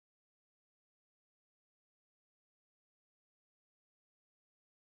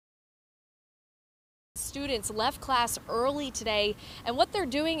Students left class early today, and what they're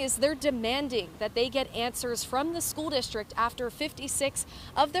doing is they're demanding that they get answers from the school district after 56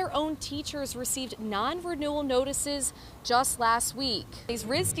 of their own teachers received non-renewal notices just last week. These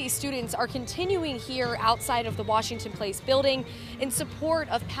RISD students are continuing here outside of the Washington Place building in support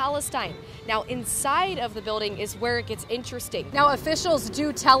of Palestine. Now, inside of the building is where it gets interesting. Now, officials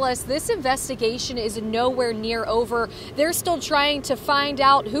do tell us this investigation is nowhere near over. They're still trying to find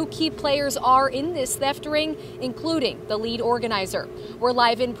out who key players are in this theft ring, including the lead organizer. We're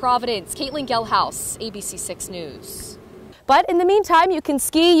live in Providence. Kaitlin Gehlhaus, ABC 6 News. But in the meantime, you can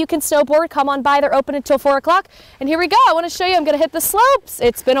ski, you can snowboard. Come on by. They're open until 4 o'clock. And here we go. I want to show you. I'm going to hit the slopes.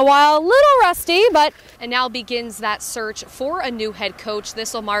 It's been a while, a little rusty, and now begins that search for a new head coach.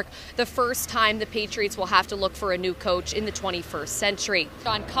 This will mark the first time the Patriots will have to look for a new coach in the 21st century.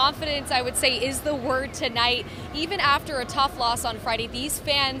 On confidence, I would say, is the word tonight. Even after a tough loss on Friday, these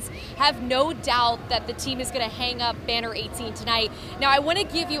fans have no doubt that the team is going to hang up banner 18 tonight. Now, I want to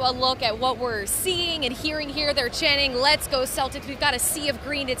give you a look at what we're seeing and hearing here. They're chanting, "Let's go Celtics." We've got a sea of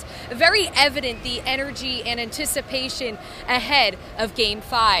green. It's very evident the energy and anticipation ahead of Game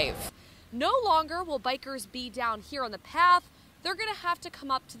 5. No longer will bikers be down here on the path. They're going to have to come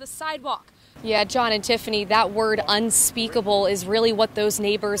up to the sidewalk. Yeah, John and Tiffany, that word unspeakable is really what those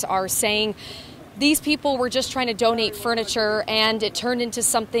neighbors are saying. These people were just trying to donate furniture, and it turned into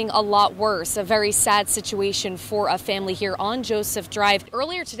something a lot worse. A very sad situation for a family here on Joseph Drive.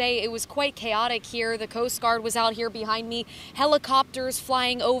 Earlier today, it was quite chaotic here. The Coast Guard was out here behind me, helicopters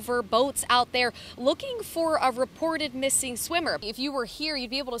flying over, boats out there looking for a reported missing swimmer. If you were here,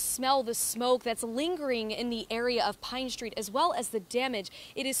 you'd be able to smell the smoke that's lingering in the area of Pine Street, as well as the damage.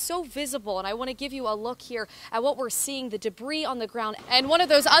 It is so visible, and I want to give you a look here at what we're seeing, the debris on the ground. And one of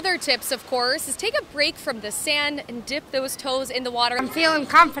those other tips, of course, is take a break from the sand and dip those toes in the water. I'm feeling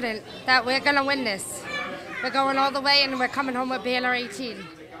confident that we're going to win this. We're going all the way, and we're coming home with banner 18.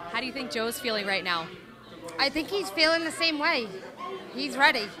 How do you think Joe's feeling right now? I think he's feeling the same way. He's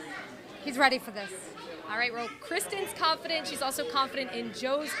ready. He's ready for this. All right, well, Kristen's confident. She's also confident in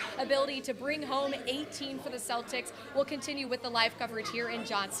Joe's ability to bring home 18 for the Celtics. We'll continue with the live coverage here in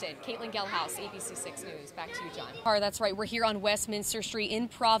Johnston. Kaitlin Gehlhaus, ABC 6 News. Back to you, John. That's right. We're here on Westminster Street in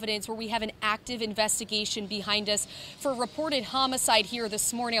Providence, where we have an active investigation behind us for reported homicide here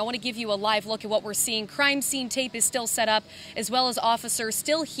this morning. I want to give you a live look at what we're seeing. Crime scene tape is still set up, as well as officers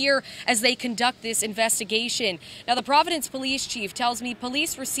still here as they conduct this investigation. Now, the Providence police chief tells me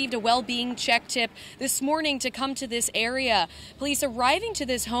police received a well-being check tip this morning to come to this area. Police arriving to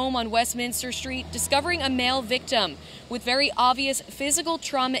this home on Westminster Street, discovering a male victim with very obvious physical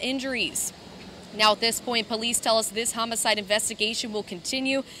trauma injuries. Now, at this point, police tell us this homicide investigation will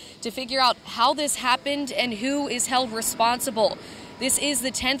continue to figure out how this happened and who is held responsible. This is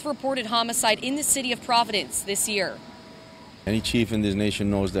the 10th reported homicide in the city of Providence this year. Any chief in this nation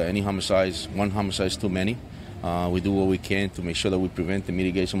knows that any homicide, one homicide is too many. We do what we can to make sure that we prevent and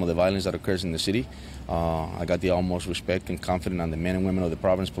mitigate some of the violence that occurs in the city. I got the utmost respect and confidence on the men and women of the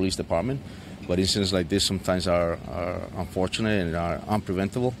Providence Police Department, but incidents like this sometimes are unfortunate and are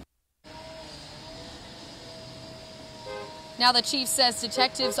unpreventable. Now, the chief says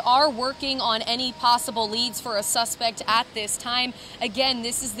detectives are working on any possible leads for a suspect at this time. Again,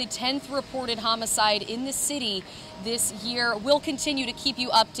 this is the 10th reported homicide in the city this year. We'll continue to keep you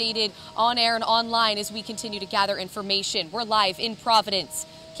updated on air and online as we continue to gather information. We're live in Providence.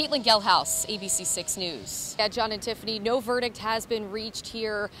 Kaitlin Gehlhaus, ABC 6 News. Yeah, John and Tiffany, no verdict has been reached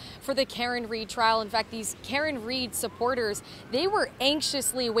here for the Karen Read trial. In fact, these Karen Read supporters, they were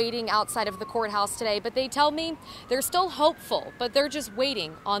anxiously waiting outside of the courthouse today, but they tell me they're still hopeful, but they're just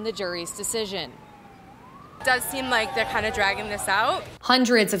waiting on the jury's decision. It does seem like they're kind of dragging this out.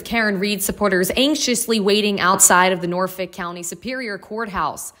 Hundreds of Karen Read supporters anxiously waiting outside of the Norfolk County Superior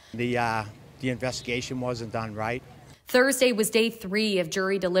Courthouse. The investigation wasn't done right. Thursday was day 3 of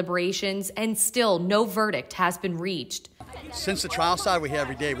jury deliberations, and still no verdict has been reached. Since the trial started, we're here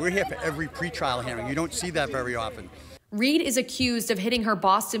every day. We're here for every pretrial hearing. You don't see that very often. Reed is accused of hitting her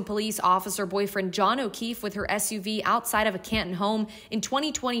Boston police officer boyfriend John O'Keefe with her SUV outside of a Canton home in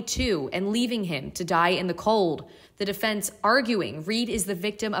 2022 and leaving him to die in the cold. The defense arguing Reed is the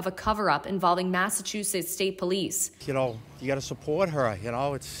victim of a cover-up involving Massachusetts State Police. You know, you got to support her. You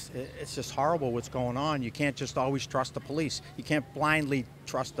know, it's just horrible what's going on. You can't just always trust the police. You can't blindly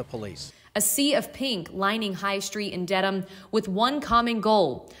trust the police. A sea of pink lining High Street in Dedham with one common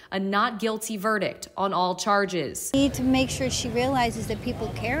goal, a not guilty verdict on all charges. We need to make sure she realizes that people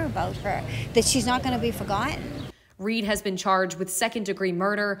care about her, that she's not going to be forgotten. Reed has been charged with second-degree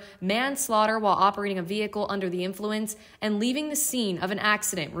murder, manslaughter while operating a vehicle under the influence, and leaving the scene of an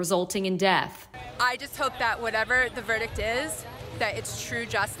accident resulting in death. I just hope that whatever the verdict is, that it's true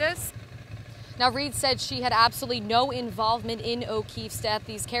justice. Now, Reed said she had absolutely no involvement in O'Keefe's death.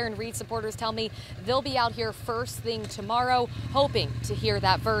 These Karen Reed supporters tell me they'll be out here first thing tomorrow, hoping to hear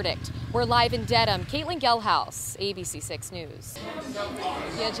that verdict. We're live in Dedham. Kaitlin Gehlhaus, ABC 6 News.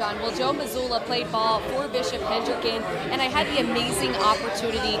 Yeah, John. Well, Joe Mazzulla played ball for Bishop Hendricken, and I had the amazing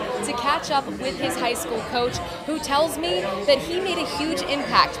opportunity to catch up with his high school coach, who tells me that he made a huge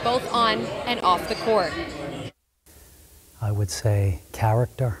impact both on and off the court. I would say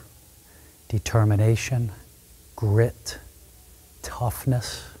character, determination, grit,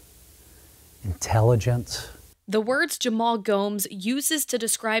 toughness, intelligence. The words Jamal Gomes uses to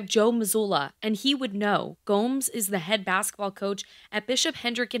describe Joe Mazzulla, and he would know. Gomes is the head basketball coach at Bishop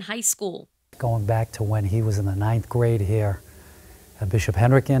Hendricken High School. Going back to when he was in the 9th grade here at Bishop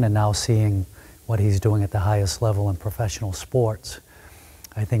Hendricken and now seeing what he's doing at the highest level in professional sports,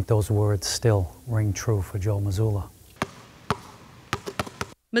 I think those words still ring true for Joe Mazzulla.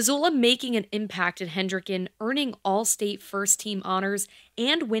 Mazzulla making an impact at Hendricken, earning all-state first-team honors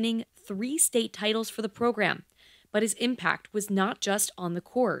and winning 3 state titles for the program. But his impact was not just on the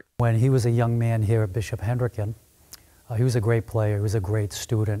court. When he was a young man here at Bishop Hendricken, he was a great player, he was a great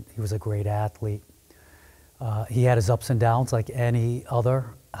student, he was a great athlete. He had his ups and downs like any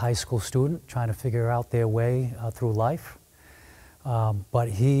other high school student trying to figure out their way through life. But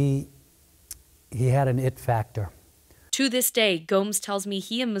he had an it factor. To this day, Gomes tells me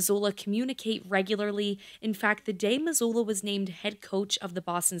he and Mazzulla communicate regularly. In fact, the day Mazzulla was named head coach of the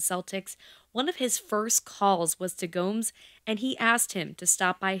Boston Celtics, one of his first calls was to Gomes, and he asked him to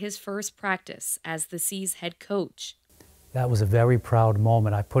stop by his first practice as the C's head coach. That was a very proud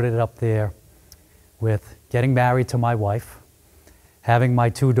moment. I put it up there with getting married to my wife, having my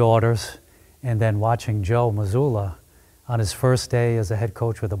 2 daughters, and then watching Joe Mazzulla on his first day as a head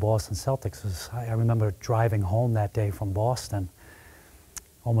coach with the Boston Celtics. I remember driving home that day from Boston,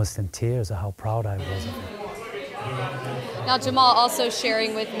 almost in tears of how proud I was of him. Now, Jamal also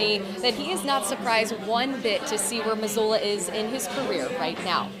sharing with me that he is not surprised one bit to see where Mazzulla is in his career right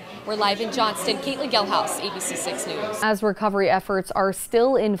now. We're live in Johnston. Kaitlin Gehlhaus, ABC 6 News. As recovery efforts are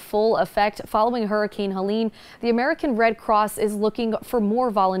still in full effect following Hurricane Helene, the American Red Cross is looking for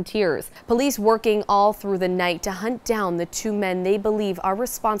more volunteers. Police working all through the night to hunt down the 2 men they believe are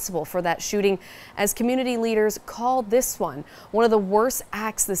responsible for that shooting, as community leaders call this one of the worst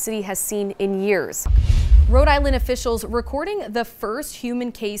acts the city has seen in years. Rhode Island officials recording the first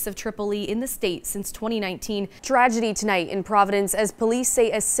human case of Triple E in the state since 2019. Tragedy tonight in Providence as police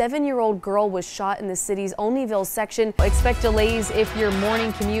say a 7-year-old girl was shot in the city's Olneyville section. Expect delays if your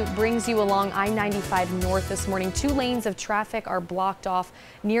morning commute brings you along I-95 north this morning. 2 lanes of traffic are blocked off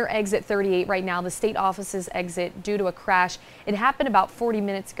near exit 38 right now, the state office's exit, due to a crash. It happened about 40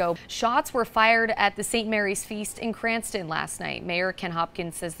 minutes ago. Shots were fired at the St. Mary's Feast in Cranston last night. Mayor Ken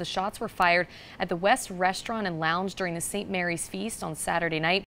Hopkins says the shots were fired at the West Restaurant and Lounge during the St. Mary's Feast on Saturday night.